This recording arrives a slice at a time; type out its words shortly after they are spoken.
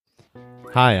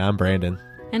Hi, I'm Brandon.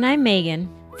 And I'm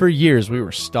Megan. For years, we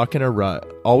were stuck in a rut,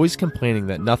 always complaining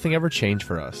that nothing ever changed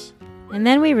for us. And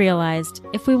then we realized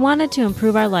if we wanted to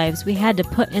improve our lives, we had to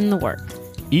put in the work.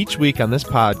 Each week on this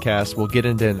podcast, we'll get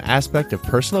into an aspect of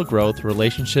personal growth,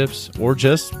 relationships, or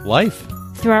just life.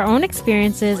 Through our own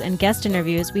experiences and guest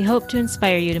interviews, we hope to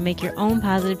inspire you to make your own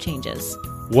positive changes.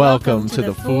 Welcome to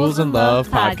the Fools in Love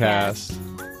podcast.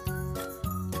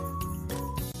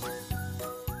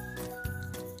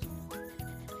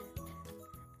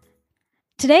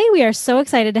 Today, we are so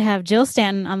excited to have Jill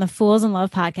Stanton on the Fools in Love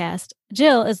podcast.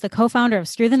 Jill is the co-founder of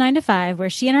Screw the 9 to 5,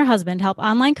 where she and her husband help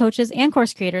online coaches and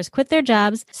course creators quit their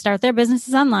jobs, start their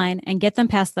businesses online, and get them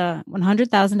past the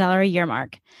 $100,000 a year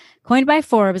mark. Coined by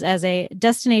Forbes as a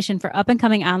destination for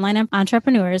up-and-coming online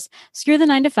entrepreneurs, Screw the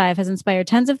 9 to 5 has inspired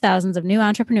tens of thousands of new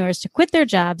entrepreneurs to quit their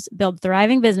jobs, build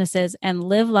thriving businesses, and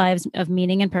live lives of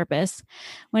meaning and purpose.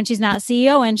 When she's not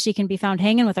CEO, she can be found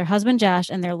hanging with her husband, Josh,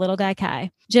 and their little guy,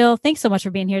 Kai. Jill, thanks so much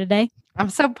for being here today. I'm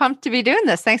so pumped to be doing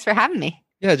this. Thanks for having me.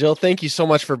 Yeah, Jill, thank you so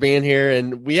much for being here.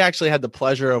 And we actually had the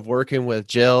pleasure of working with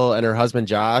Jill and her husband,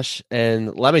 Josh.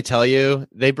 And let me tell you,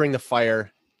 they bring the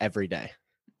fire every day.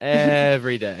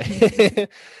 Every day.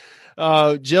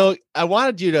 Jill, I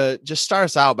wanted you to just start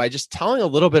us out by just telling a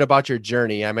little bit about your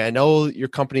journey. I mean, I know your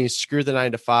company is Screw the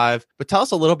 9 to 5, but tell us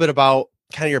a little bit about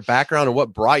kind of your background and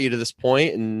what brought you to this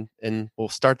point, and we'll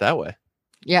start that way.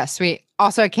 Yeah, sweet.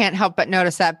 Also, I can't help but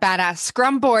notice that badass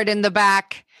scrum board in the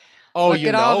back. Oh, Look you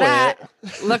at know all that.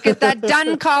 it. Look at that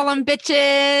done column,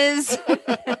 bitches.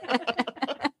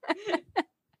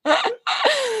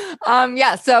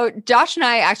 Yeah. So Josh and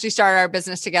I actually started our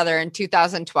business together in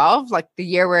 2012, like the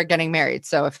year we were getting married.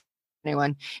 So if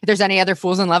there's any other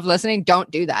fools in love listening,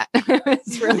 don't do that.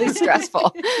 It's really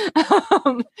stressful.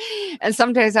 And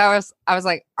sometimes I was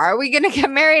like, are we going to get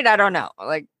married? I don't know.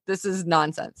 Like, this is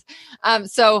nonsense.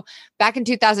 So back in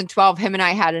 2012, him and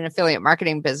I had an affiliate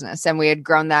marketing business, and we had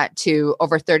grown that to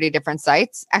over 30 different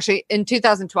sites. Actually, in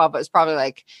 2012, it was probably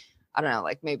like, I don't know,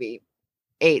 like maybe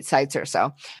 8 sites or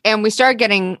so. And we started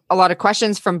getting a lot of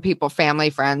questions from people, family,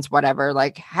 friends, whatever,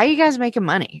 like, how are you guys making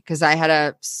money? Because I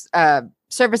had a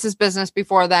services business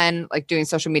before then, like doing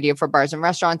social media for bars and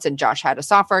restaurants. And Josh had a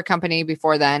software company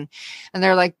before then. And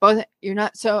they're like, both,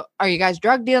 are you guys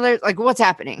drug dealers? Like, what's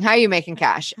happening? How are you making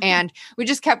cash? And we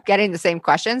just kept getting the same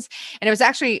questions. And it was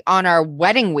actually on our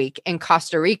wedding week in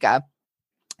Costa Rica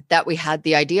that we had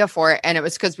the idea for it. And it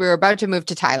was because we were about to move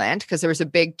to Thailand because there was a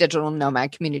big digital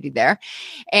nomad community there.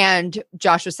 And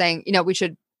Josh was saying, we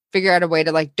should figure out a way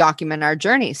to like document our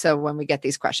journey. So when we get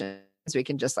these questions, we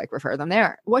can just like refer them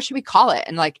there. What should we call it?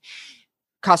 And like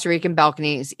Costa Rican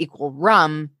balconies equal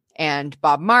rum and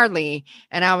Bob Marley.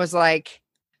 And I was like,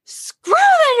 screw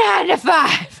the 9 to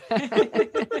 5.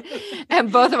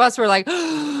 And both of us were like,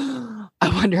 I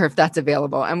wonder if that's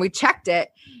available. And we checked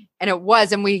it. And it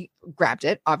was, and we grabbed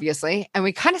it, obviously. And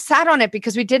we kind of sat on it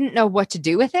because we didn't know what to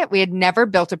do with it. We had never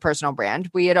built a personal brand.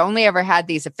 We had only ever had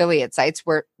these affiliate sites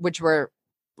which were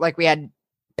like, we had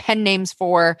pen names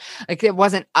for, like, it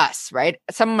wasn't us, right?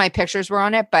 Some of my pictures were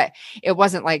on it, but it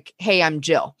wasn't like, hey, I'm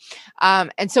Jill.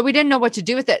 And so we didn't know what to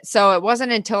do with it. So it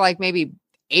wasn't until like maybe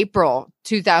April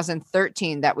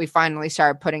 2013 that we finally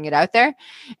started putting it out there.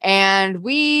 And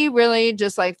we really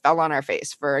just like fell on our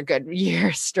face for a good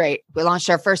year straight. We launched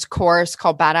our first course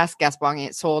called Badass Guest Blogging.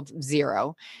 It sold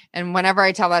 0. And whenever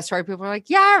I tell that story, people are like,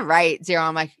 yeah, right, 0.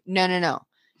 I'm like, no.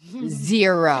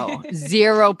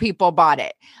 0 people bought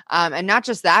it. And not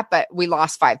just that, but we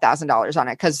lost $5,000 on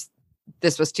it because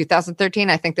this was 2013.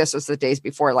 I think this was the days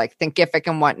before like Thinkific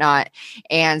and whatnot.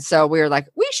 And so we were like,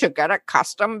 we should get a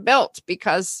custom built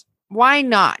because why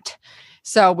not?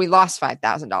 So we lost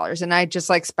 $5,000 and I just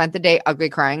like spent the day ugly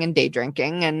crying and day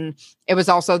drinking. And it was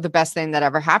also the best thing that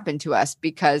ever happened to us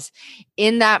because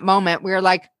in that moment we were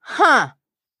like,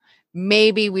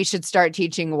 maybe we should start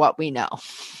teaching what we know.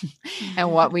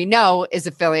 And what we know is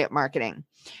affiliate marketing.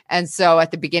 And so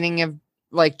at the beginning of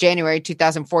like January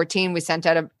 2014, we sent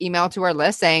out an email to our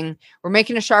list saying, we're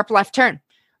making a sharp left turn.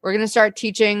 We're going to start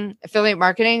teaching affiliate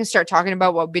marketing, start talking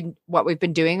about what we've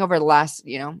been doing over the last,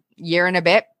 year and a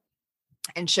bit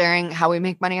and sharing how we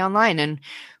make money online and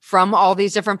from all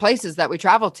these different places that we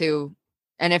travel to.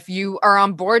 And if you are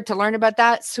on board to learn about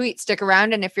that, sweet, stick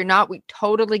around. And if you're not, we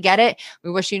totally get it. We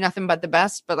wish you nothing but the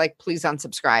best, but like, please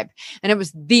unsubscribe. And it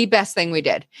was the best thing we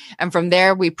did. And from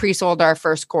there, we pre-sold our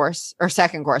first course or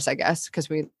second course, I guess, because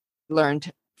we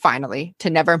learned finally to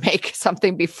never make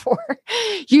something before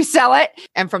you sell it.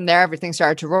 And from there, everything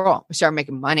started to roll. We started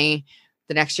making money.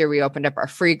 The next year, we opened up our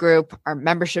free group, our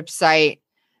membership site.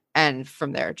 And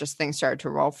from there, just things started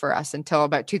to roll for us until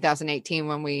about 2018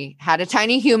 when we had a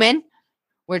tiny human.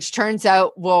 which turns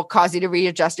out will cause you to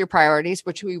readjust your priorities,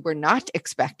 which we were not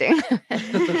expecting.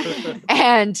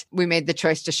 And we made the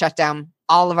choice to shut down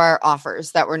all of our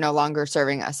offers that were no longer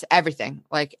serving us. Everything,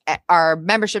 like our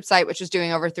membership site, which was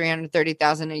doing over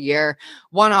 330,000 a year,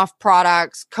 one-off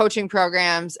products, coaching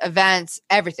programs, events,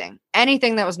 everything,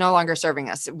 anything that was no longer serving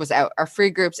us was out. Our free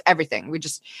groups, everything. We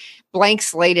just blank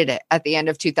slated it at the end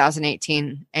of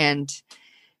 2018. And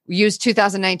we used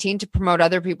 2019 to promote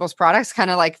other people's products,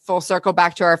 kind of like full circle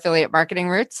back to our affiliate marketing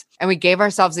roots. And we gave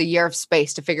ourselves a year of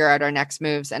space to figure out our next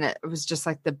moves. And it was just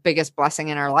like the biggest blessing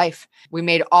in our life. We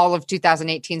made all of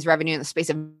 2018's revenue in the space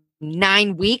of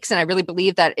 9 weeks. And I really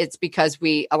believe that it's because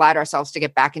we allowed ourselves to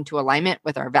get back into alignment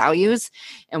with our values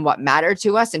and what mattered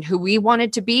to us and who we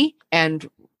wanted to be. And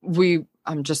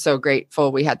I'm just so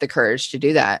grateful we had the courage to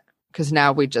do that. Because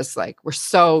now we're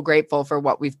so grateful for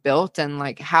what we've built and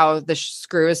like how the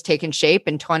screw has taken shape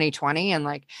in 2020 and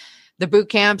like the boot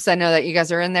camps. I know that you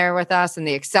guys are in there with us and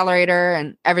the accelerator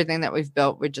and everything that we've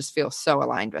built. We just feel so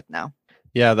aligned with now.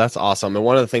 Yeah, that's awesome. And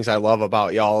one of the things I love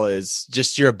about y'all is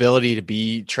just your ability to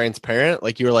be transparent.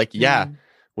 Like you were like, yeah,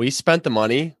 we spent the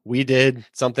money. We did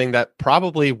something that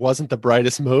probably wasn't the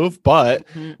brightest move, but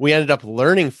we ended up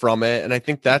learning from it. And I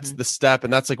think that's the step.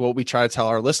 And that's like what we try to tell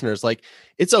our listeners. Like,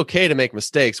 it's okay to make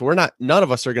mistakes. None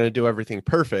of us are going to do everything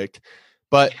perfect,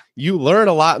 but you learn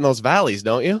a lot in those valleys,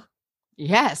 don't you?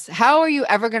 Yes. How are you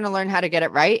ever going to learn how to get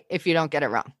it right if you don't get it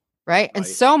wrong? Right. And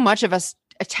so much of us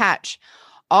attach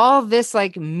all this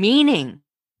like meaning,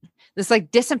 this like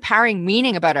disempowering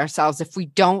meaning about ourselves if we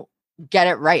don't get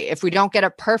it right, if we don't get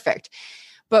it perfect.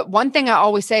 But one thing I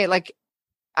always say, like,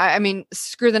 I mean,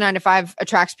 screw the 9-to-5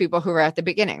 attracts people who are at the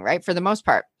beginning, right? For the most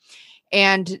part.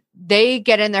 And they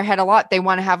get in their head a lot. They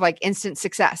want to have like instant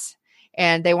success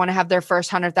and they want to have their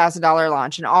first $100,000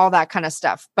 launch and all that kind of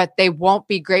stuff. But they won't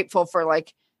be grateful for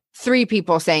like 3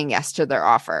 people saying yes to their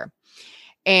offer.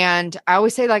 And I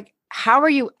always say, like, how are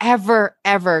you ever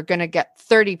going to get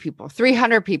 30 people,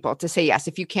 300 people to say yes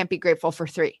if you can't be grateful for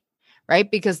 3? Right?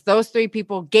 Because those 3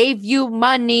 people gave you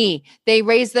money. They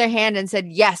raised their hand and said,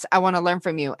 yes, I want to learn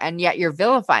from you. And yet you're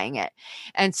vilifying it.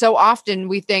 And so often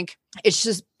we think it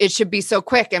should be so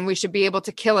quick and we should be able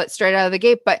to kill it straight out of the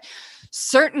gate. But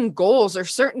certain goals or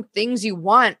certain things you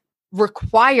want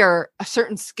require a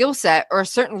certain skill set or a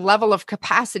certain level of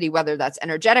capacity, whether that's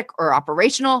energetic or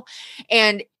operational.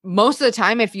 And most of the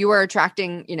time, if you are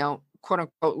attracting, quote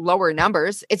unquote, lower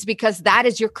numbers, it's because that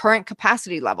is your current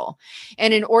capacity level.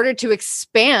 And in order to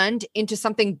expand into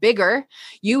something bigger,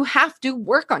 you have to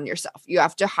work on yourself. You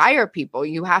have to hire people.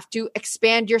 You have to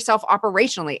expand yourself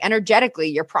operationally, energetically,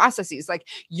 your processes, like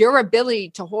your ability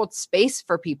to hold space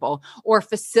for people or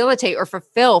facilitate or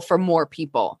fulfill for more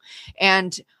people.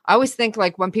 And I always think,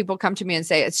 like, when people come to me and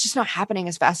say, it's just not happening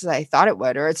as fast as I thought it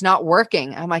would, or it's not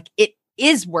working, I'm like, it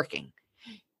is working.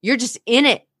 You're just in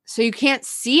it, so you can't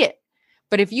see it.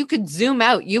 But if you could zoom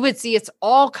out, you would see it's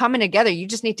all coming together. You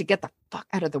just need to get the fuck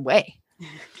out of the way.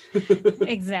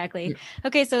 Exactly.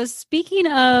 Okay. So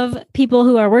speaking of people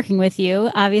who are working with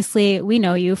you, obviously we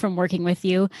know you from working with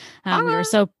you.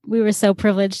 We were so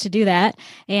privileged to do that.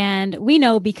 And we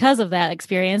know because of that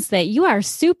experience that you are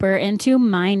super into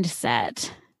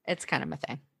mindset. It's kind of my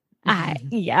thing.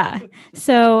 Yeah.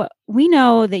 So we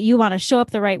know that you want to show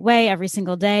up the right way every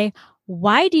single day.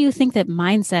 Why do you think that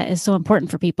mindset is so important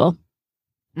for people?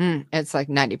 It's like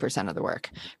 90% of the work,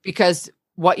 because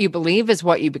what you believe is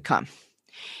what you become.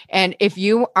 And if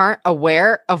you aren't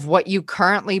aware of what you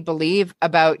currently believe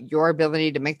about your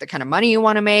ability to make the kind of money you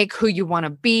want to make, who you want to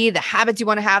be, the habits you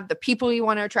want to have, the people you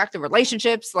want to attract, the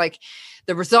relationships, like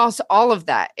the results, all of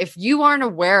that, if you aren't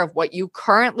aware of what you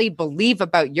currently believe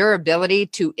about your ability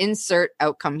to insert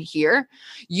outcome here,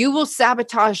 you will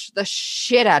sabotage the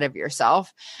shit out of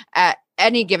yourself at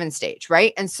any given stage,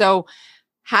 right? And so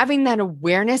having that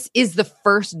awareness is the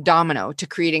first domino to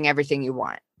creating everything you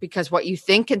want, because what you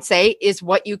think and say is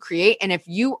what you create. And if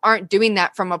you aren't doing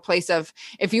that from a place of,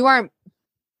 if you aren't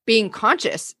being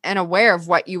conscious and aware of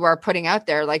what you are putting out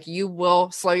there, like, you will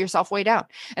slow yourself way down.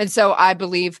 And so I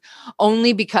believe,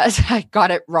 only because I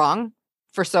got it wrong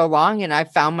for so long, and I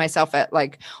found myself at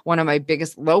like one of my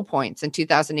biggest low points in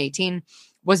 2018,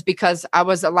 was because I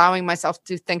was allowing myself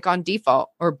to think on default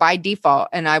or by default.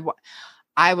 And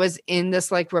I was in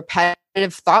this like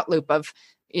repetitive thought loop of,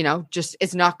 just,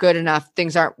 it's not good enough.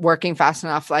 Things aren't working fast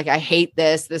enough. Like, I hate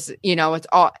this, it's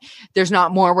all, there's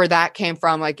not more where that came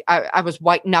from. Like, I was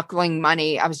white knuckling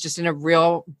money. I was just in a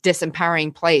real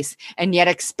disempowering place, and yet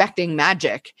expecting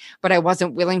magic, but I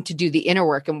wasn't willing to do the inner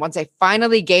work. And once I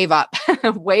finally gave up,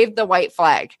 waved the white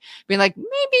flag, being like,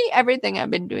 maybe everything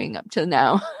I've been doing up till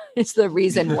now is the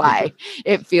reason why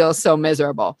it feels so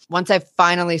miserable. Once I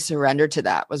finally surrendered to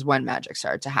that was when magic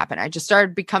started to happen. I just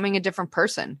started becoming a different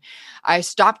person. I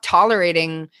stopped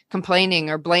tolerating complaining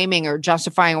or blaming or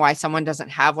justifying why someone doesn't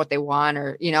have what they want.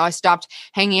 Or, I stopped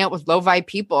hanging out with low vibe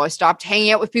people. I stopped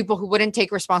hanging out with people who wouldn't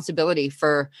take responsibility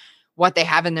for what they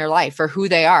have in their life or who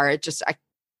they are. I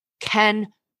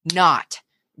cannot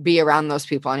be around those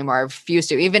people anymore. I refuse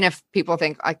to, even if people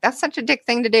think like that's such a dick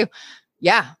thing to do.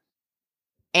 Yeah.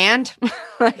 And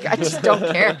like, I just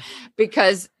don't care,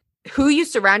 because who you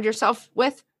surround yourself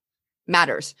with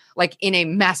matters, like in a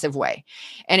massive way.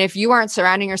 And if you aren't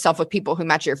surrounding yourself with people who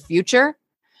match your future,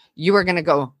 you are going to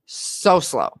go so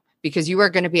slow, because you are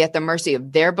going to be at the mercy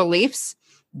of their beliefs,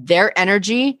 their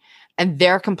energy, and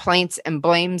their complaints and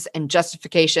blames and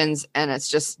justifications. And it's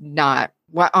just not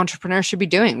what entrepreneurs should be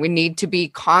doing. We need to be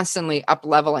constantly up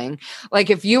leveling. Like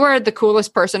if you are the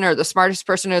coolest person or the smartest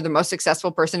person or the most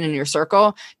successful person in your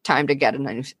circle, time to get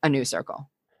a new circle.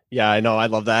 Yeah, I know. I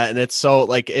love that. And it's so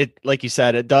like you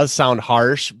said, it does sound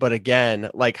harsh, but again,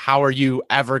 like how are you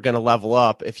ever going to level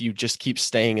up if you just keep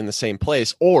staying in the same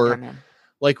place? Or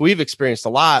like we've experienced a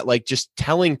lot, like just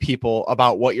telling people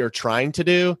about what you're trying to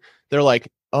do. They're like,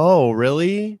 oh,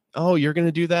 really? Oh, you're going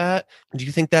to do that? Do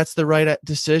you think that's the right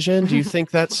decision? Do you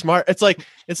think that's smart? It's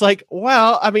like,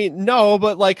 well, I mean, no,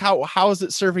 but like, how is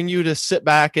it serving you to sit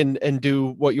back and do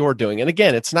what you're doing? And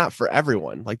again, it's not for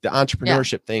everyone. Like the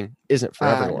entrepreneurship thing isn't for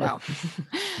everyone, no.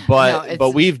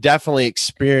 but we've definitely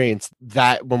experienced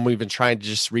that when we've been trying to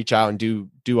just reach out and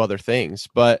do other things.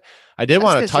 But I did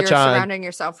want to touch on surrounding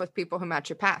yourself with people who match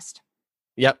your past.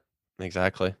 Yep,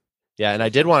 exactly. Yeah. And I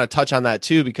did want to touch on that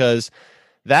too, because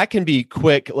that can be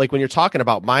quick. Like when you're talking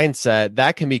about mindset,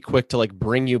 that can be quick to like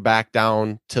bring you back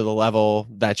down to the level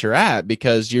that you're at,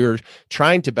 because you're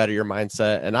trying to better your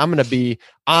mindset. And I'm going to be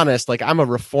honest, like I'm a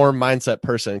reformed mindset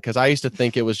person, because I used to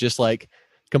think it was just like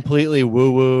completely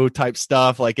woo-woo type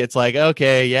stuff. Like it's like,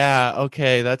 okay, yeah,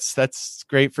 okay, that's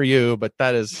great for you, but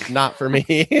that is not for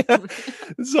me.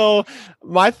 So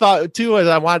my thought too, as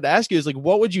I wanted to ask you, is like,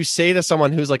 what would you say to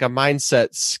someone who's like a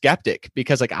mindset skeptic?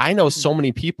 Because like I know so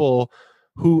many people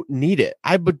who need it.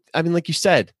 I mean, like you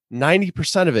said,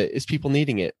 90% of it is people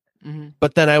needing it. Mm-hmm.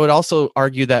 But then I would also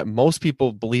argue that most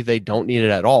people believe they don't need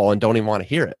it at all and don't even want to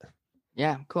hear it.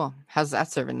 Yeah, cool. How's that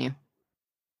serving you?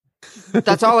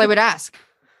 That's all I would ask.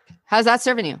 How's that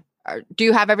serving you? Do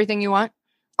you have everything you want?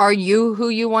 Are you who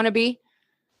you want to be?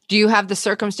 Do you have the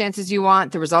circumstances you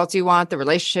want, the results you want, the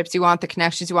relationships you want, the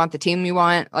connections you want, the team you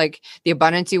want, like the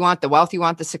abundance you want, the wealth you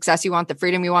want, the success you want, the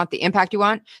freedom you want, the impact you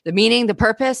want, the meaning, the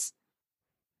purpose?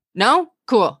 No?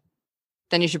 Cool.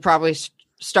 Then you should probably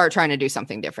start trying to do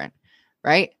something different,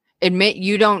 right? Admit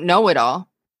you don't know it all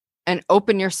and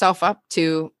open yourself up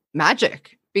to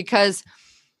magic. Because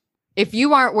if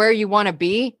you aren't where you want to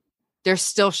be, there's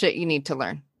still shit you need to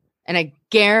learn. And I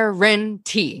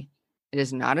guarantee it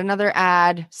is not another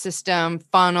ad, system,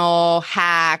 funnel,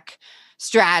 hack,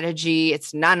 strategy.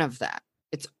 It's none of that.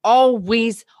 It's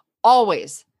always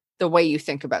the way you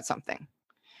think about something.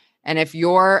 And if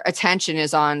your attention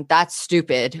is on that's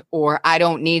stupid or I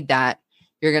don't need that,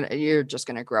 you're just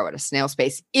going to grow at a snail's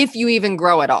pace, if you even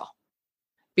grow at all.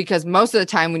 Because most of the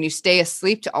time when you stay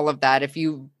asleep to all of that, if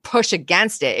you push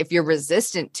against it, if you're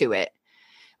resistant to it,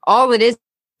 all it is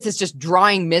just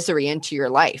drawing misery into your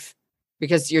life,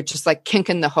 because you're just like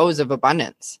kinking the hose of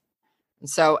abundance. And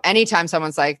so anytime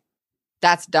someone's like,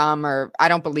 that's dumb, or I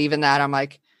don't believe in that, I'm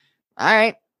like, all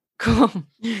right, cool.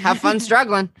 Have fun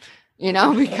struggling.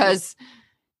 Because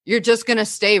you're just going to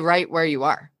stay right where you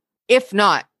are. If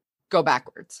not, go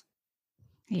backwards.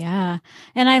 Yeah.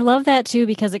 And I love that too,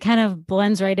 because it kind of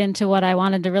blends right into what I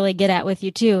wanted to really get at with you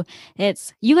too.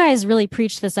 It's, you guys really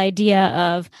preach this idea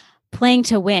of playing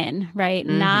to win, right?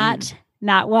 Mm-hmm.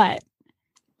 Not what?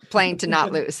 Playing to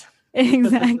not lose.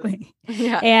 Exactly.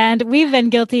 Yeah. And we've been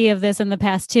guilty of this in the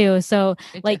past too. So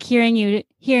like hearing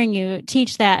you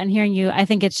teach that and hearing you, I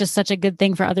think it's just such a good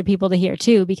thing for other people to hear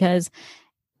too, because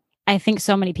I think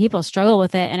so many people struggle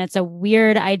with it. And it's a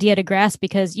weird idea to grasp,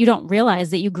 because you don't realize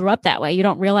that you grew up that way. You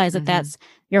don't realize that that's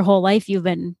your whole life. You've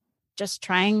been just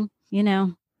trying,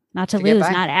 not to lose,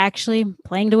 not actually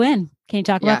playing to win. Can you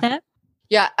talk about that?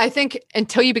 Yeah, I think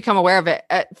until you become aware of it,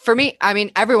 for me, I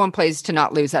mean, everyone plays to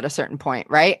not lose at a certain point,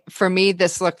 right? For me,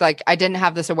 this looked like I didn't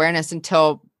have this awareness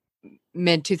until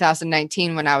mid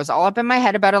 2019, when I was all up in my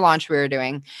head about a launch we were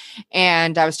doing.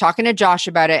 And I was talking to Josh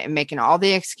about it and making all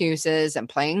the excuses and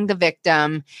playing the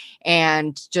victim,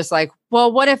 and just like,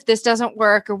 well, what if this doesn't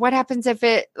work? Or what happens if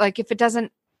it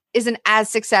isn't as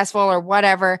successful or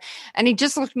whatever? And he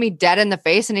just looked me dead in the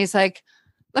face and he's like,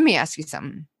 let me ask you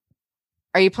something.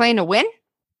 Are you playing to win?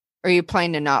 or are you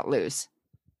playing to not lose?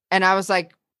 And I was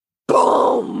like,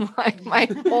 boom,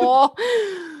 like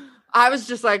I was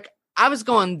just like, I was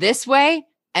going this way.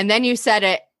 And then you said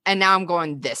it. And now I'm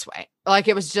going this way. Like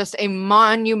it was just a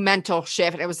monumental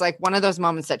shift. It was like one of those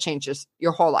moments that changes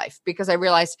your whole life, because I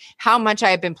realized how much I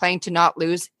had been playing to not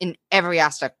lose in every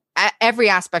aspect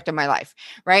of my life.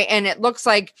 Right. And it looks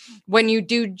like when you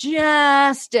do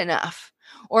just enough,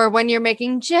 or when you're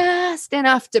making just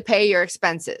enough to pay your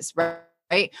expenses,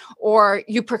 right? Or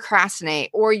you procrastinate,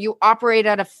 or you operate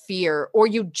out of fear, or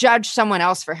you judge someone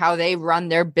else for how they run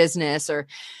their business, or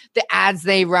the ads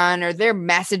they run, or their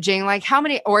messaging, like how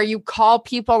many, or you call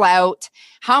people out,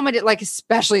 how many, like,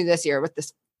 especially this year with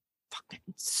this fucking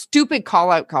stupid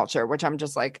call out culture, which I'm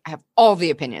just like, I have all the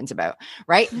opinions about,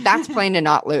 right? That's playing to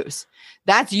not lose.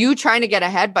 That's you trying to get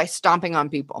ahead by stomping on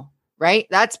people, right?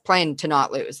 That's playing to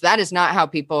not lose. That is not how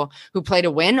people who play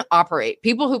to win operate.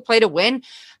 People who play to win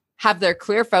have their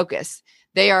clear focus.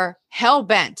 They are hell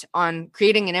bent on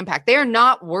creating an impact. They are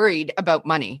not worried about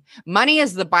money. Money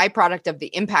is the byproduct of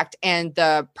the impact and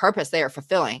the purpose they are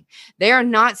fulfilling. They are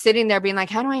not sitting there being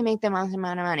like, how do I make the most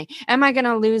amount of money? Am I going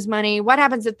to lose money? What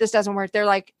happens if this doesn't work? They're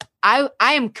like, I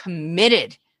am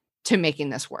committed to making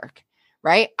this work,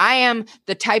 right? I am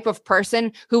the type of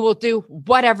person who will do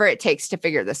whatever it takes to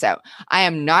figure this out. I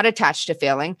am not attached to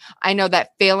failing. I know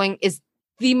that failing is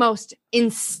the most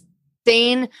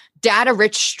insane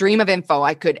data-rich stream of info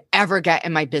I could ever get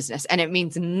in my business. And it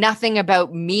means nothing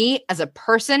about me as a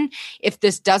person if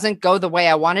this doesn't go the way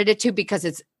I wanted it to, because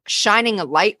it's shining a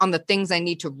light on the things I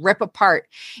need to rip apart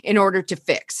in order to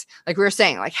fix. Like we were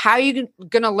saying, like, how are you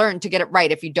going to learn to get it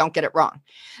right if you don't get it wrong?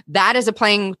 That is a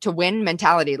playing to win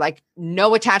mentality. Like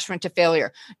no attachment to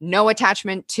failure, no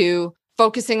attachment to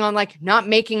focusing on like not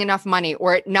making enough money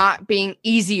or it not being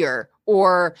easier,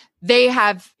 or they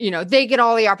have, they get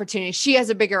all the opportunities. She has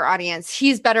a bigger audience.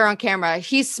 He's better on camera.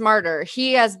 He's smarter.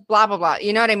 He has blah, blah, blah.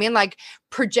 You know what I mean? Like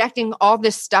projecting all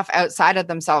this stuff outside of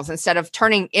themselves instead of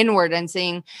turning inward and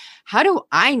saying, how do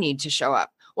I need to show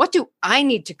up? What do I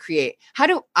need to create? How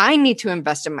do I need to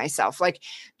invest in myself? Like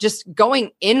just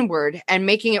going inward and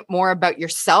making it more about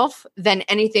yourself than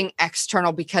anything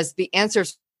external, because the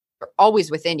answers are always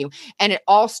within you. And it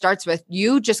all starts with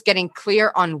you just getting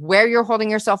clear on where you're holding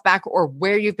yourself back or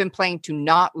where you've been playing to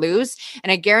not lose.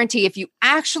 And I guarantee if you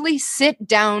actually sit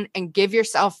down and give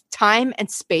yourself time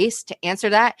and space to answer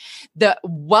that, the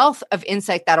wealth of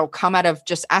insight that'll come out of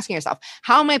just asking yourself,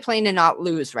 how am I playing to not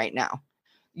lose right now?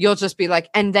 You'll just be like,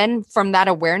 and then from that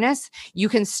awareness, you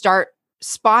can start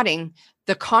spotting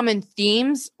the common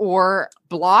themes or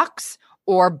blocks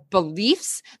or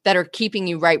beliefs that are keeping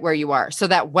you right where you are, so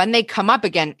that when they come up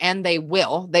again, and they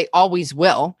always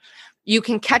will, you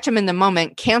can catch them in the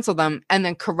moment, cancel them, and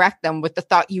then correct them with the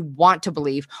thought you want to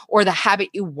believe, or the habit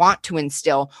you want to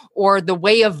instill, or the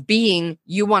way of being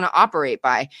you want to operate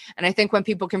by. And I think when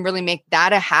people can really make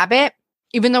that a habit,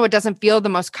 even though it doesn't feel the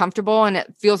most comfortable and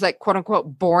it feels like quote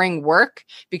unquote boring work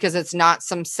because it's not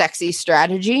some sexy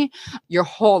strategy, your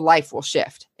whole life will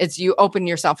shift. You open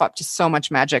yourself up to so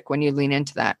much magic when you lean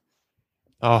into that.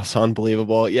 Oh, it's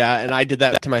unbelievable. Yeah. And I did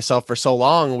that to myself for so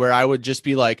long, where I would just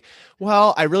be like,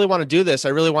 well, I really want to do this. I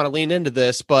really want to lean into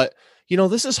this, but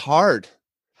this is hard.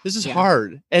 This is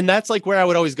hard. And that's like where I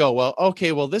would always go, well,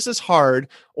 okay, well, this is hard,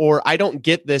 or I don't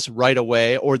get this right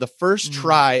away, or the first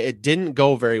try, it didn't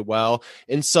go very well.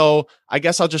 And so I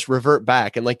guess I'll just revert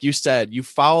back. And like you said, you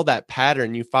follow that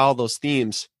pattern, you follow those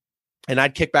themes, and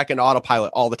I'd kick back into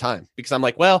autopilot all the time because I'm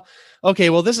like, well, okay,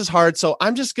 well, this is hard. So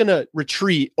I'm just going to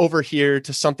retreat over here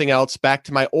to something else, back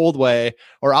to my old way,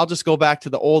 or I'll just go back to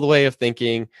the old way of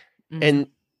thinking. And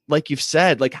like you've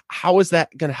said, like, how is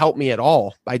that going to help me at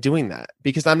all by doing that?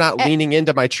 Because I'm not leaning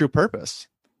into my true purpose.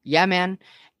 Yeah, man.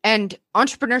 And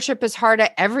entrepreneurship is hard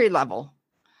at every level.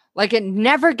 Like it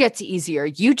never gets easier.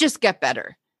 You just get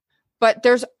better. But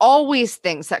there's always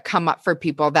things that come up for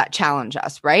people that challenge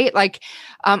us, right? Like,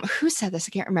 who said this?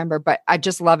 I can't remember, but I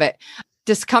just love it.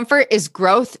 Discomfort is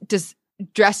growth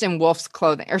dressed in wolf's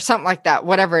clothing, or something like that,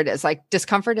 whatever it is. Like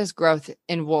discomfort is growth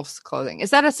in wolf's clothing.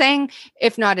 Is that a saying?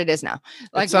 If not, it is now.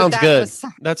 Like that sounds good.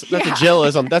 That's a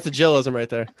Jillism. That's a Jillism right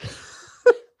there.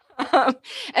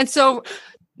 And so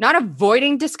not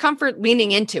avoiding discomfort,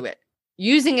 leaning into it,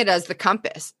 using it as the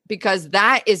compass, because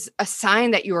that is a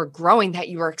sign that you are growing, that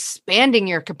you are expanding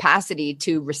your capacity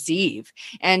to receive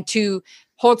and to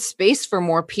hold space for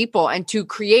more people and to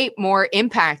create more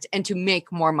impact and to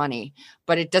make more money.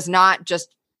 But it does not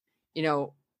just,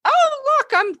 oh,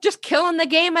 look, I'm just killing the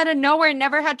game out of nowhere.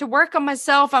 Never had to work on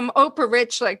myself. I'm Oprah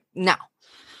rich. Like, no,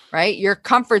 right? Your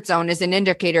comfort zone is an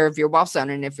indicator of your wealth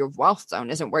zone. And if your wealth zone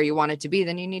isn't where you want it to be,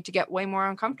 then you need to get way more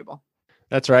uncomfortable.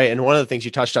 That's right. And one of the things you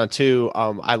touched on too,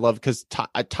 I love because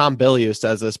Tom Bilyeu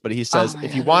says this, but he says,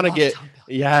 if you want to get,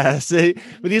 yes,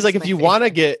 but he's like, if you want to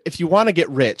get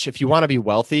rich, if you want to be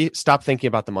wealthy, stop thinking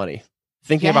about the money.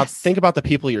 Think about the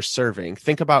people you're serving.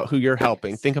 Think about who you're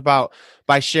helping. Think about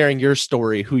by sharing your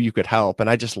story, who you could help. And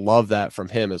I just love that from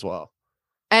him as well.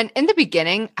 And in the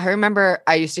beginning, I remember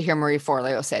I used to hear Marie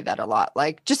Forleo say that a lot,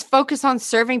 like, just focus on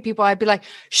serving people. I'd be like,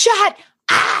 shut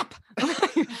up.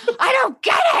 I don't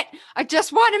get it. I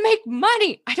just want to make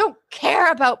money. I don't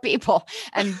care about people.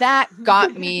 And that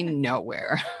got me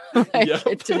nowhere.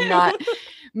 It did not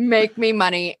make me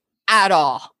money at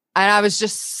all. And I was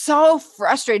just so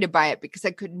frustrated by it because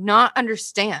I could not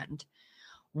understand.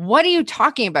 What are you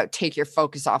talking about? Take your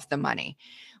focus off the money.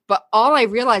 But all I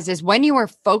realized is when you are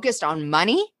focused on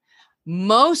money,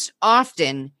 most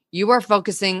often you are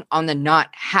focusing on the not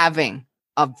having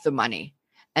of the money.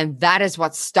 And that is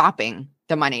what's stopping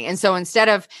the money. And so instead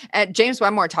of, James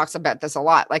Wedmore talks about this a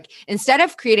lot, like instead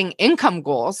of creating income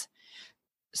goals,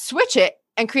 switch it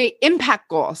and create impact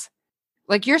goals.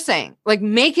 Like you're saying, like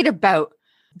make it about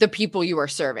the people you are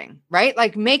serving, right?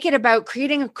 Like make it about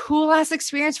creating a cool ass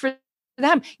experience for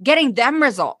them, getting them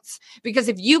results. Because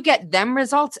if you get them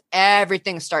results,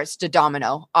 everything starts to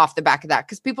domino off the back of that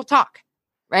because people talk,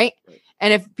 right?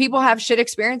 And if people have shit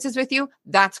experiences with you,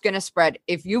 that's going to spread.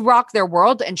 If you rock their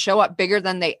world and show up bigger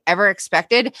than they ever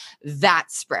expected,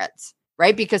 that spreads,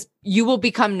 right? Because you will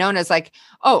become known as like,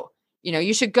 oh, you know,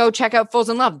 you should go check out Fools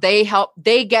in Love. They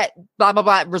get blah, blah,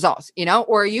 blah results, you know,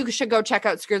 or you should go check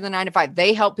out Screw the 9 to 5.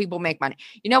 They help people make money.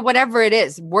 You know, whatever it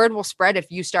is, word will spread if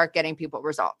you start getting people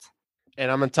results. And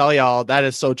I'm going to tell y'all that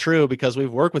is so true because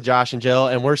we've worked with Josh and Jill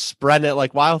and we're spreading it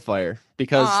like wildfire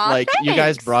because thanks. You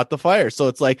guys brought the fire. So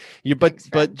it's like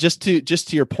but just to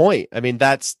your point, I mean,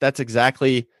 that's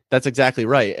exactly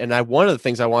right. And one of the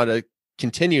things I want to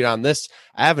continue on this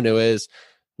avenue is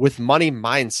with money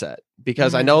mindset,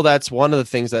 because I know that's one of the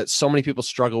things that so many people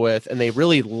struggle with and they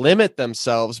really limit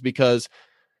themselves because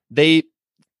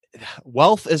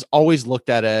wealth is always looked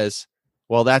at as,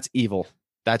 well, that's evil.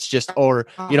 That's just, or,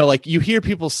 you know, like you hear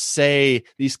people say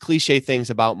these cliche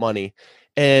things about money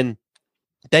and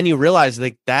then you realize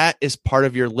like that is part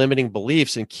of your limiting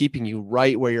beliefs and keeping you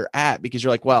right where you're at because you're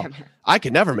like, well, I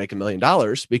could never make $1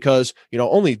 million because, you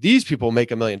know, only these people make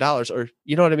 $1 million or,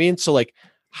 you know what I mean? So like,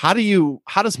 how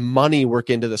does money work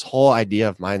into this whole idea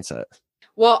of mindset?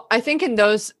 Well, I think in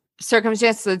those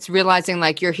circumstances, it's realizing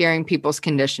like you're hearing people's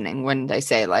conditioning when they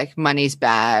say like money's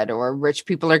bad or rich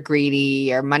people are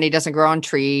greedy or money doesn't grow on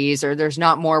trees or there's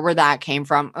not more where that came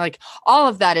from. Like all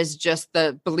of that is just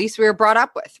the beliefs we were brought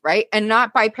up with, right? And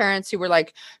not by parents who were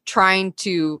like trying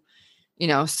to, you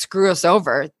know, screw us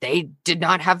over. They did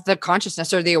not have the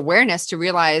consciousness or the awareness to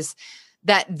realize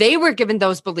that they were given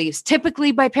those beliefs,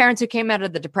 typically by parents who came out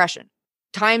of the Depression.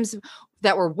 Times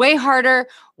that were way harder,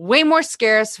 way more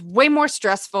scarce, way more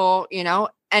stressful, you know,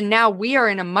 and now we are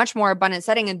in a much more abundant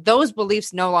setting and those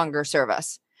beliefs no longer serve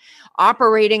us.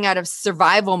 Operating out of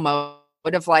survival mode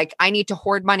of like, I need to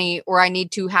hoard money or I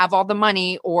need to have all the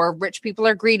money or rich people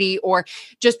are greedy or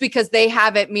just because they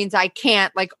have it means I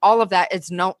can't, like all of that,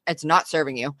 it's not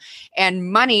serving you.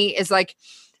 And money is like,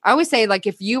 I always say like,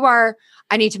 if you are,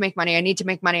 I need to make money. I need to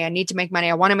make money. I need to make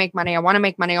money. I want to make money. I want to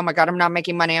make money. Oh my God, I'm not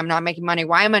making money. I'm not making money.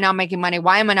 Why am I not making money?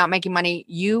 Why am I not making money?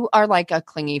 You are like a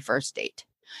clingy first date.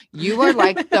 You are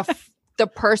like the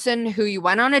person who you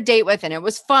went on a date with and it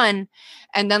was fun.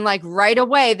 And then like right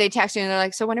away they text you and they're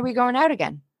like, so when are we going out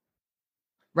again?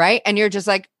 Right. And you're just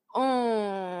like,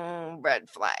 oh, red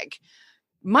flag.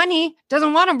 Money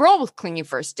doesn't want to roll with clingy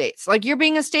first dates. Like you're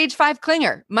being a stage 5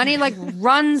 clinger. Money like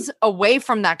runs away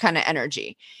from that kind of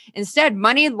energy. Instead,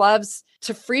 money loves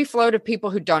to free flow to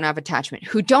people who don't have attachment,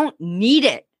 who don't need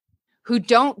it, who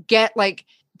don't get like,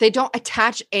 they don't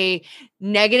attach a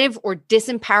negative or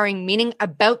disempowering meaning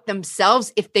about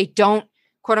themselves if they don't,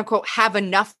 quote unquote, have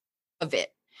enough of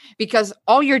it. Because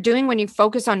all you're doing when you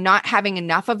focus on not having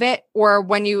enough of it, or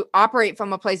when you operate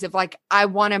from a place of like, I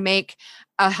want to make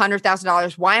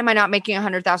 $100,000. Why am I not making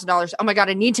 $100,000? Oh my God,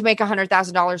 I need to make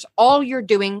 $100,000. All you're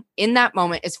doing in that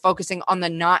moment is focusing on the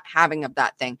not having of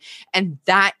that thing. And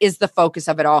that is the focus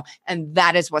of it all. And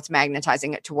that is what's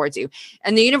magnetizing it towards you.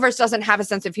 And the universe doesn't have a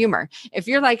sense of humor. If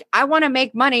you're like, I want to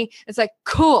make money, it's like,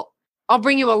 cool. I'll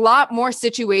bring you a lot more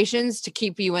situations to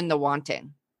keep you in the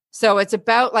wanting. So it's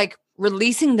about like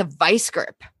releasing the vice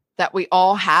grip that we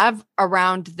all have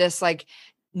around this like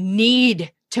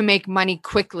need to make money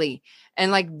quickly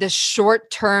and like the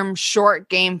short-term, short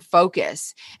game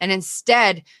focus. And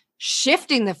instead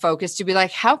shifting the focus to be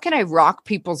like, how can I rock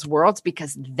people's worlds?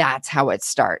 Because that's how it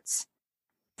starts.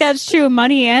 That's true.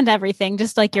 Money and everything,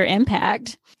 just like your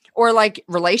impact. Or like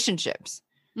relationships.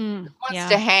 Mm, Who wants yeah.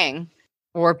 to hang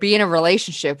or be in a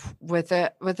relationship with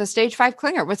a stage 5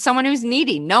 clinger, with someone who's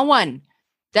needy? No one.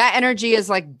 That energy is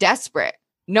like desperate.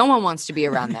 No one wants to be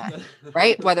around that,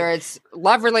 right? Whether it's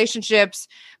love relationships,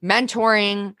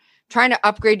 mentoring, trying to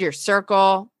upgrade your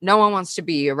circle, no one wants to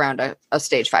be around a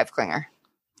stage 5 clinger.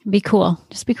 Be cool.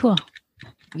 Just be cool.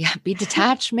 Yeah, be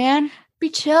detached, man. Be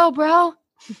chill, bro.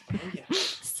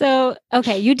 So,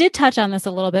 okay, you did touch on this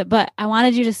a little bit, but I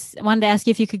wanted to ask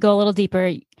you if you could go a little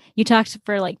deeper. You talked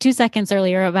for like 2 seconds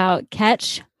earlier about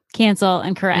catch, cancel,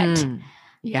 and correct.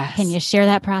 Yes. Can you share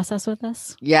that process with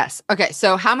us? Yes. Okay.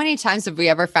 So how many times have we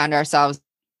ever found ourselves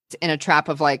in a trap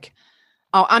of like,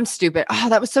 oh, I'm stupid. Oh,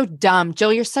 that was so dumb.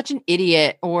 Jill, you're such an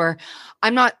idiot. Or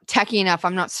I'm not techie enough.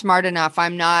 I'm not smart enough.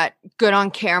 I'm not good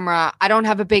on camera. I don't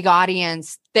have a big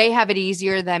audience. They have it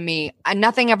easier than me.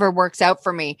 Nothing ever works out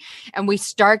for me. And we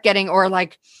start getting, or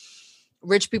like,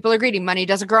 rich people are greedy. Money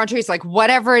doesn't grow on trees. Like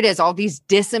whatever it is, all these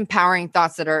disempowering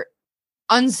thoughts that are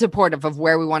unsupportive of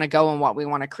where we want to go and what we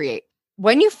want to create.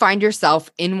 When you find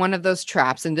yourself in one of those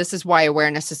traps, and this is why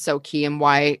awareness is so key and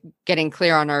why getting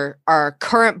clear on our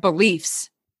current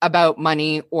beliefs about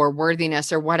money or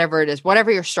worthiness or whatever it is, whatever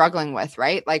you're struggling with,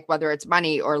 right? Like whether it's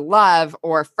money or love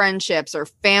or friendships or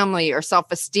family or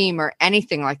self-esteem or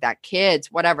anything like that,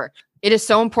 kids, whatever. It is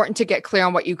so important to get clear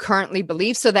on what you currently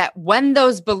believe so that when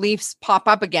those beliefs pop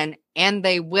up again, and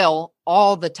they will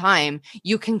all the time,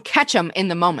 you can catch them in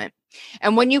the moment.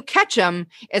 And when you catch them,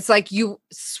 it's like you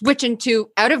switch into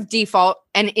out of default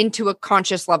and into a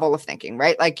conscious level of thinking,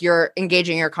 right? Like you're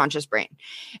engaging your conscious brain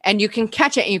and you can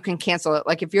catch it and you can cancel it.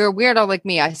 Like if you're a weirdo like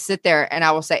me, I sit there and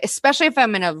I will say, especially if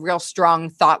I'm in a real strong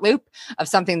thought loop of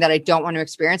something that I don't want to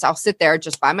experience, I'll sit there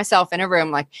just by myself in a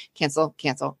room, like cancel,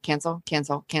 cancel, cancel,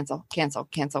 cancel, cancel, cancel,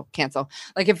 cancel, cancel.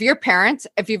 Like if you're parents,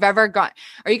 if you've ever got,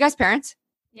 are you guys parents?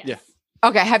 Yes. Yeah.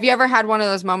 Okay. Have you ever had one of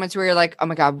those moments where you're like, oh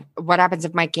my God, what happens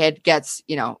if my kid gets,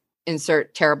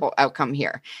 insert terrible outcome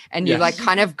here? And you like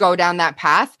kind of go down that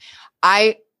path.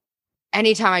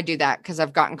 Anytime I do that, because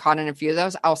I've gotten caught in a few of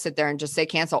those, I'll sit there and just say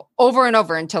cancel over and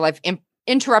over until I've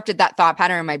interrupted that thought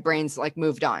pattern and my brain's like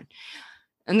moved on.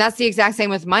 And that's the exact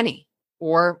same with money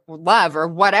or love or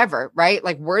whatever, right?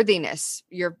 Like worthiness,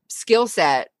 your skill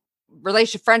set,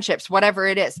 relationship, friendships, whatever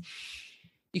it is.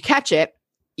 You catch it,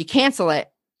 you cancel it,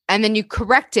 and then you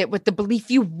correct it with the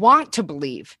belief you want to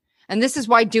believe. And this is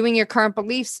why doing your current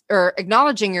beliefs or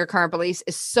acknowledging your current beliefs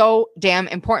is so damn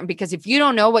important, because if you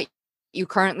don't know what you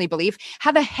currently believe,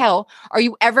 how the hell are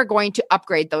you ever going to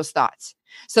upgrade those thoughts?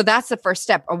 So that's the first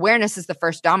step. Awareness is the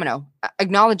first domino,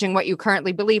 acknowledging what you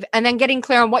currently believe and then getting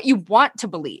clear on what you want to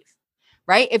believe,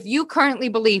 right? If you currently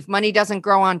believe money doesn't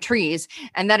grow on trees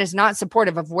and that is not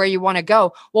supportive of where you want to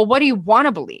go, well, what do you want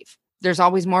to believe? There's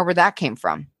always more where that came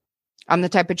from. I'm the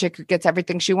type of chick who gets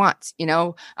everything she wants.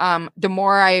 The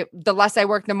less I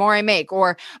work, the more I make,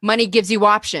 or money gives you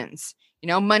options.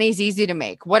 Money's easy to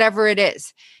make, whatever it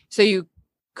is. So you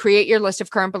create your list of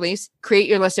current beliefs, create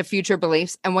your list of future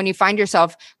beliefs. And when you find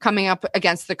yourself coming up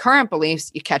against the current beliefs,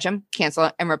 you catch them, cancel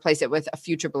it, and replace it with a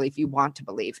future belief you want to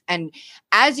believe. And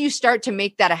as you start to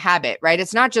make that a habit, right?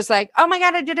 It's not just like, oh my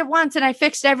God, I did it once and I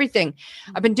fixed everything.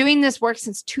 I've been doing this work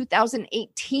since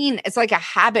 2018. It's like a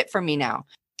habit for me now.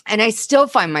 And I still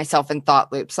find myself in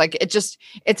thought loops. Like it's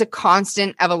a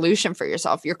constant evolution for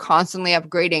yourself. You're constantly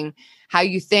upgrading how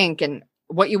you think and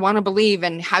what you want to believe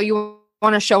and how you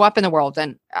want to show up in the world.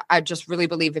 And I just really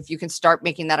believe if you can start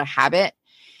making that a habit,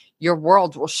 your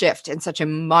world will shift in such a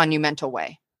monumental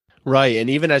way. Right. And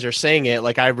even as you're saying it,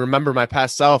 like I remember my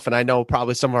past self, and I know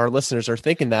probably some of our listeners are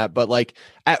thinking that, but like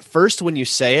at first when you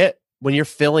say it, when you're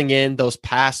filling in those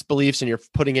past beliefs and you're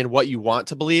putting in what you want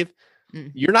to believe,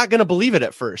 you're not going to believe it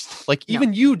at first. Like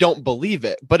even you don't believe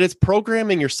it, but it's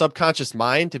programming your subconscious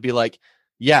mind to be like,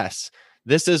 yes,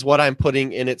 this is what I'm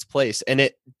putting in its place. And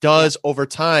it does over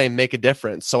time make a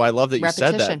difference. So I love that you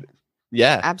said that.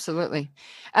 Yeah, absolutely.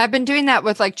 I've been doing that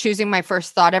with like choosing my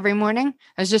first thought every morning.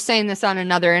 I was just saying this on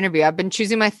another interview. I've been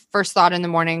choosing my first thought in the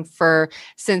morning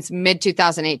since mid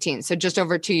 2018. So just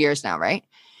over 2 years now, right?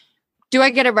 Do I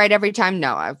get it right every time?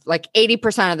 No, I've like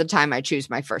 80% of the time I choose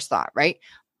my first thought, right?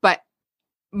 But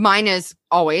mine is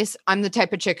always, I'm the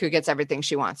type of chick who gets everything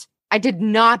she wants. I did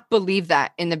not believe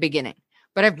that in the beginning,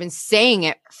 but I've been saying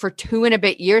it for 2 and a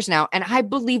bit years now. And I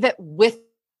believe it with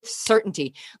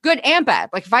certainty, good and bad.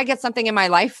 Like if I get something in my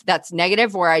life that's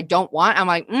negative or I don't want, I'm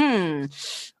like, I'm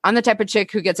the type of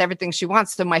chick who gets everything she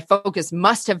wants. So my focus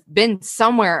must have been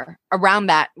somewhere around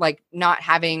that, like not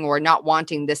having or not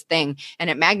wanting this thing, and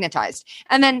it magnetized.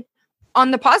 And then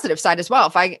on the positive side as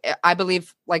well, if I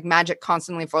believe like magic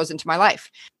constantly flows into my life.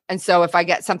 And so if I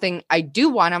get something I do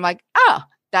want, I'm like, oh,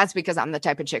 That's because I'm the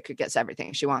type of chick who gets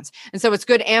everything she wants. And so it's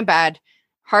good and bad,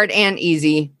 hard and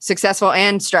easy, successful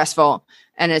and stressful.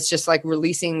 And it's just like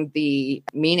releasing the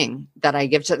meaning that I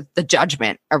give to the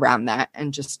judgment around that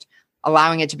and just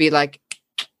allowing it to be like,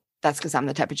 that's because I'm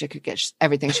the type of chick who gets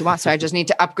everything she wants. So I just need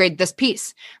to upgrade this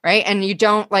piece, right? And you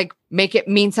don't like make it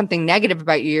mean something negative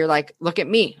about you. You're like, look at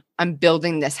me. I'm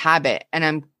building this habit and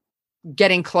I'm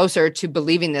getting closer to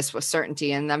believing this with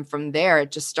certainty. And then from there,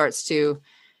 it just starts to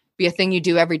be a thing you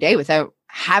do every day without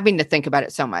having to think about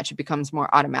it so much. It becomes more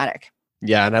automatic.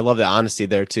 Yeah. And I love the honesty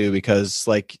there too, because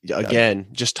like, again,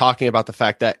 just talking about the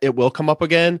fact that it will come up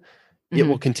again. It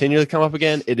will continually come up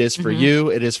again. It is for you.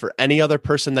 It is for any other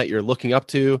person that you're looking up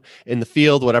to in the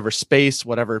field, whatever space,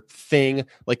 whatever thing.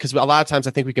 Like, because a lot of times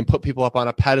I think we can put people up on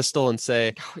a pedestal and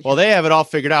say, well, they have it all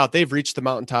figured out. They've reached the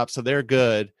mountaintop, so they're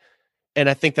good. And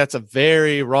I think that's a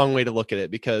very wrong way to look at it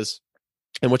because,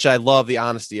 and which I love the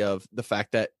honesty of the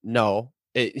fact that no,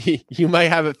 you might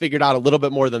have it figured out a little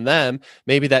bit more than them,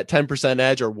 maybe that 10%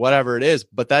 edge or whatever it is,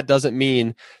 but that doesn't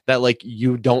mean that like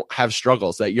you don't have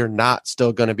struggles, that you're not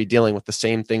still going to be dealing with the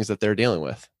same things that they're dealing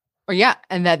with. Or yeah,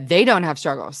 and that they don't have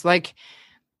struggles. Like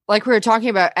we were talking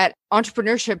about, at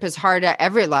entrepreneurship is hard at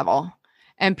every level.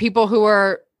 And people who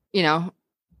are, you know,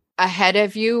 ahead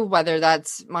of you, whether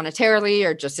that's monetarily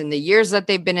or just in the years that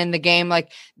they've been in the game,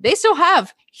 like they still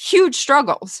have huge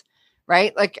struggles,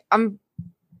 right? Like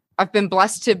I've been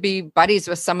blessed to be buddies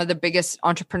with some of the biggest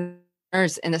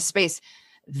entrepreneurs in the space.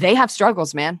 They have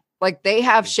struggles, man. Like they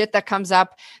have shit that comes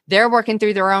up. They're working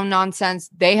through their own nonsense.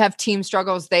 They have team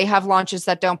struggles. They have launches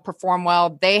that don't perform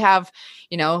well. They have,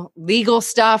 you know, legal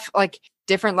stuff, like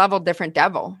different level, different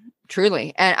devil,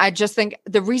 truly. And I just think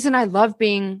the reason I love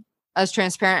being as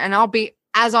transparent, and I'll be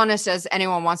as honest as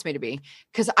anyone wants me to be,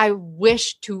 because I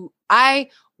wished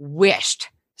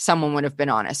someone would have been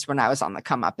honest when I was on the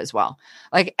come up as well.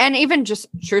 Like, and even just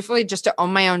truthfully, just to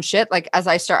own my own shit. Like as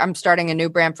I'm starting a new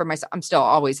brand for myself. I'm still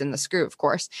always in the Screw, of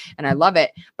course, and I love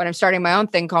it, but I'm starting my own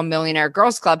thing called Millionaire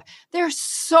Girls Club. There's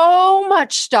so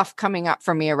much stuff coming up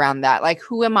for me around that. Like,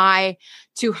 who am I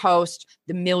to host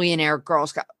the Millionaire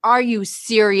Girls Club? Are you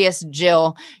serious,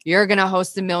 Jill? You're going to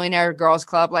host the Millionaire Girls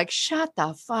Club? Like, shut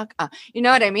the fuck up. You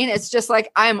know what I mean? It's just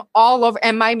like, I'm all over.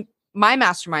 And my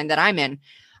mastermind that I'm in,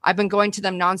 I've been going to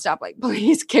them nonstop, like,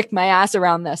 please kick my ass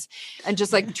around this, and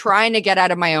just like trying to get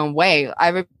out of my own way.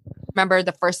 I remember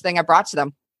the first thing I brought to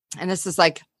them, and this is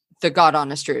like the God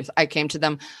honest truth. I came to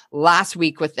them last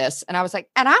week with this, and I was like,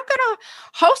 and I'm going to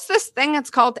host this thing.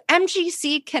 It's called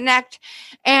MGC Connect,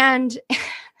 and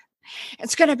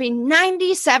it's going to be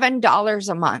 $97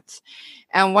 a month.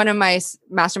 And one of my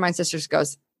mastermind sisters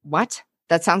goes, what?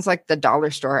 That sounds like the dollar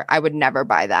store. I would never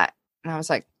buy that. And I was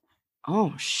like,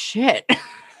 oh shit.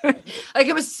 Like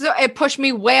it pushed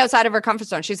me way outside of her comfort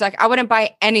zone. She's like, I wouldn't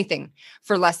buy anything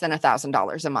for less than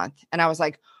 $1,000 a month. And I was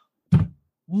like,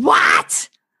 what?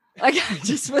 Like I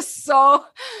just was so,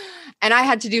 and I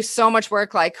had to do so much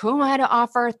work. Like, who am I to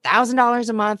offer $1,000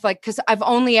 a month? Like, cause I've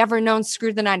only ever known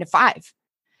Screw the 9 to 5,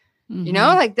 you know,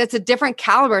 like that's a different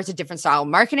caliber. It's a different style of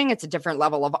marketing. It's a different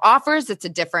level of offers. It's a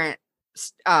different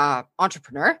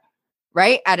entrepreneur,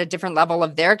 right? At a different level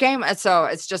of their game. And so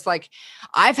it's just like,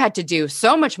 I've had to do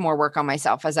so much more work on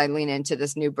myself as I lean into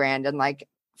this new brand and like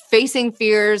facing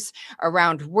fears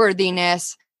around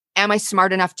worthiness. Am I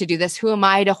smart enough to do this? Who am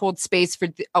I to hold space for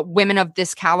women of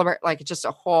this caliber? Like just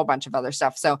a whole bunch of other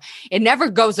stuff. So it never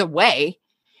goes away.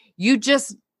 You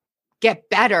just get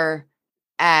better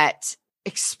at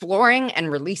exploring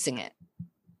and releasing it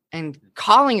and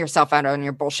calling yourself out on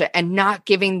your bullshit and not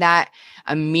giving that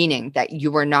a meaning that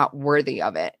you are not worthy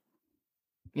of it.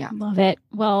 Yeah. Love it.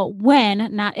 Well,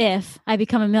 when, not if, I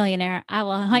become a millionaire, I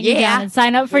will hunt you down and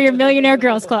sign up for your Millionaire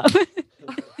Girls Club.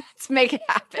 Let's make it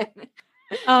happen.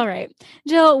 All right.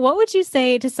 Jill, what would you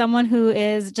say to someone who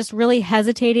is just really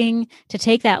hesitating to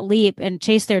take that leap and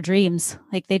chase their dreams?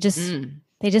 Like they just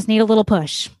need a little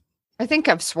push. I think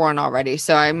I've sworn already,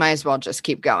 so I might as well just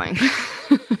keep going.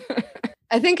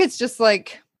 I think it's just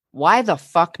like, why the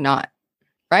fuck not?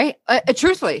 Right?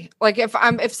 Truthfully, like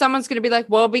if someone's going to be like,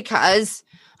 well, because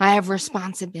I have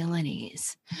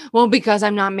responsibilities. Well, because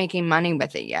I'm not making money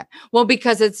with it yet. Well,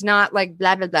 because it's not like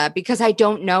blah, blah, blah, because I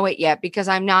don't know it yet, because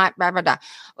I'm not blah, blah, blah.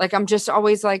 Like, I'm just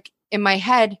always like in my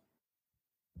head,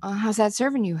 how's that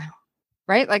serving you?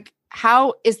 Right? Like,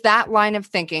 how is that line of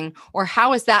thinking, or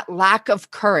how is that lack of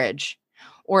courage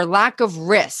or lack of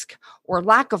risk or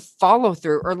lack of follow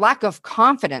through or lack of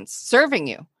confidence serving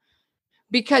you?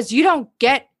 Because you don't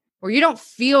get, or you don't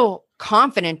feel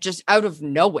confident just out of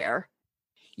nowhere.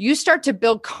 You start to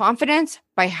build confidence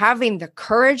by having the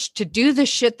courage to do the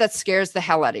shit that scares the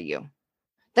hell out of you.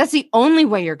 That's the only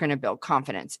way you're going to build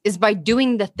confidence, is by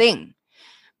doing the thing,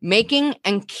 making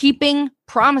and keeping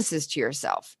promises to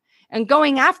yourself and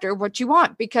going after what you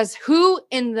want. Because who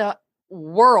in the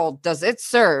world does it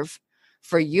serve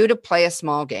for you to play a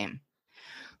small game?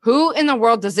 Who in the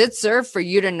world does it serve for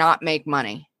you to not make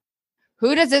money?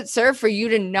 Who does it serve for you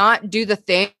to not do the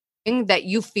thing that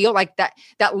you feel like that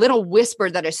little whisper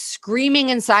that is screaming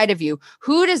inside of you?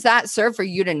 Who does that serve for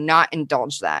you to not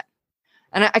indulge that?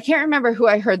 And I can't remember who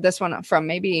I heard this one from,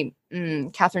 maybe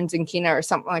Catherine Zinkina or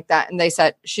something like that. And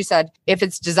she said, if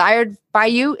it's desired by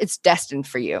you, it's destined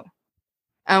for you.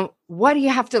 What do you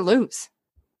have to lose?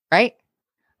 Right?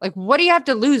 Like, what do you have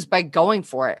to lose by going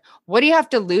for it? What do you have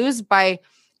to lose by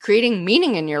creating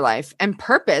meaning in your life and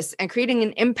purpose and creating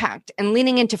an impact and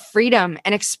leaning into freedom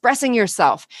and expressing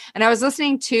yourself? And I was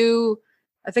listening to,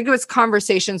 I think it was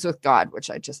Conversations with God, which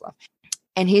I just love.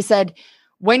 And he said,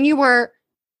 when you were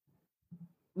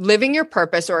living your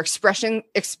purpose or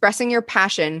expressing your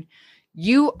passion,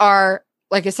 you are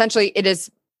like, essentially it is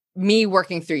me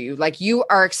working through you. Like, you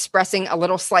are expressing a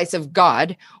little slice of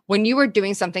God when you are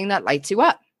doing something that lights you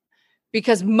up,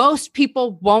 because most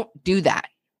people won't do that.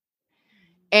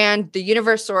 And the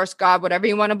universe, source, God, whatever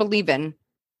you want to believe in,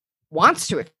 wants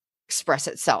to express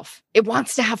itself. It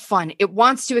wants to have fun. It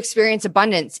wants to experience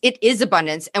abundance. It is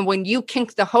abundance. And when you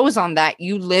kink the hose on that,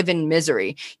 you live in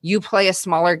misery. You play a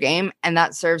smaller game, and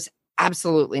that serves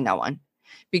absolutely no one.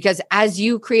 Because as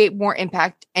you create more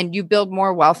impact and you build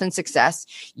more wealth and success,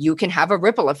 you can have a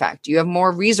ripple effect. You have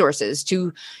more resources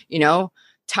to,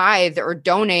 tithe or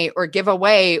donate or give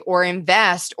away or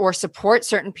invest or support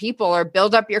certain people or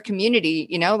build up your community.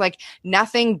 Like,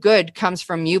 nothing good comes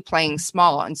from you playing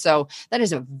small. And so that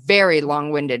is a very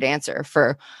long-winded answer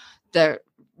for the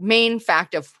main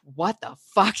fact of what the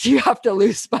fuck do you have to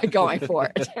lose by going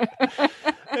for it.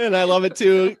 And I love it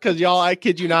too, because y'all, I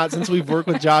kid you not, since we've worked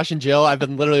with Josh and Jill, I've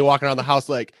been literally walking around the house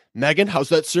like, Megan, how's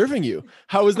that serving you?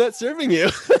 How is that serving you?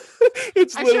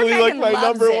 It's literally like my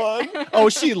number one. Oh,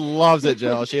 she loves it,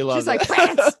 Jill. She loves it. She's like,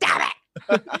 Brandon, stop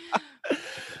it.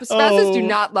 Spouses do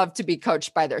not love to be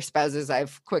coached by their spouses,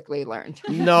 I've quickly learned.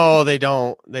 No, they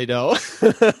don't. They don't.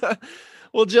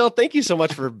 Well, Jill, thank you so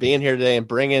much for being here today and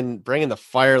bringing the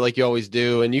fire like you always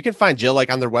do. And you can find Jill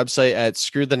on their website at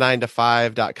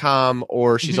screwthe9to5.com,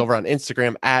 or she's over on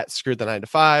Instagram at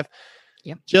screwthe9to5.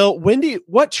 Yep. Jill,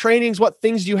 what trainings, what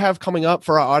things do you have coming up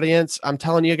for our audience? I'm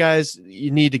telling you guys,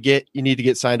 you need to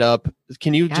get signed up.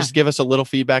 Can you just give us a little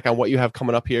feedback on what you have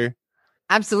coming up here?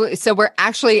 Absolutely. So we're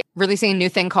actually releasing a new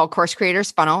thing called Course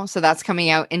Creators Funnel. So that's coming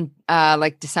out in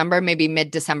December, maybe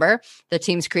mid-December. The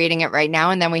team's creating it right now.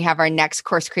 And then we have our next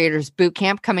Course Creators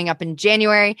Bootcamp coming up in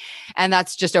January. And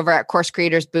that's just over at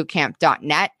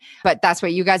coursecreatorsbootcamp.net. But that's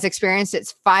what you guys experienced.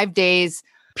 It's 5 days,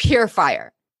 pure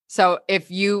fire. So if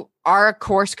you are a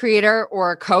course creator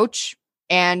or a coach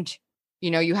and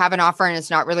you have an offer and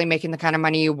it's not really making the kind of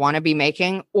money you want to be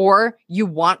making, or you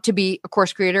want to be a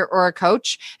course creator or a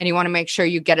coach and you want to make sure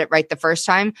you get it right the first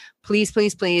time, please,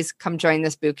 please, please come join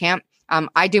this bootcamp.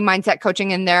 I do mindset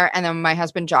coaching in there. And then my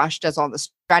husband, Josh, does all the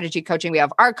strategy coaching. We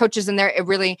have our coaches in there.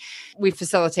 We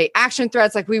facilitate action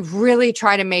threads. Like, we really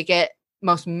try to make it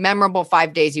most memorable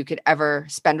 5 days you could ever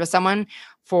spend with someone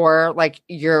for like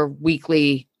your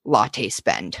weekly latte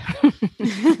spend.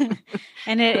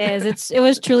 And it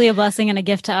was truly a blessing and a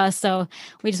gift to us. So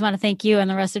we just want to thank you and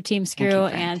the rest of Team Screw.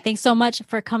 And thanks so much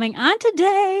for coming on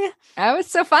today. That was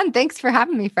so fun. Thanks for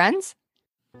having me, friends.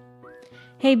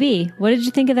 Hey, B, what did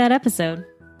you think of that episode?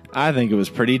 I think it was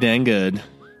pretty dang good.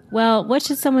 Well, what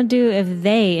should someone do if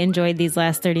they enjoyed these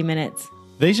last 30 minutes?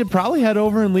 They should probably head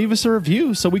over and leave us a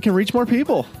review so we can reach more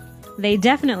people. They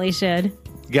definitely should.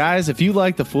 Guys, if you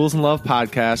like the Fools in Love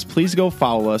podcast, please go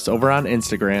follow us over on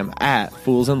Instagram at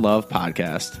Fools in Love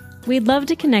Podcast. We'd love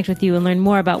to connect with you and learn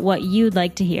more about what you'd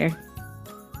like to hear.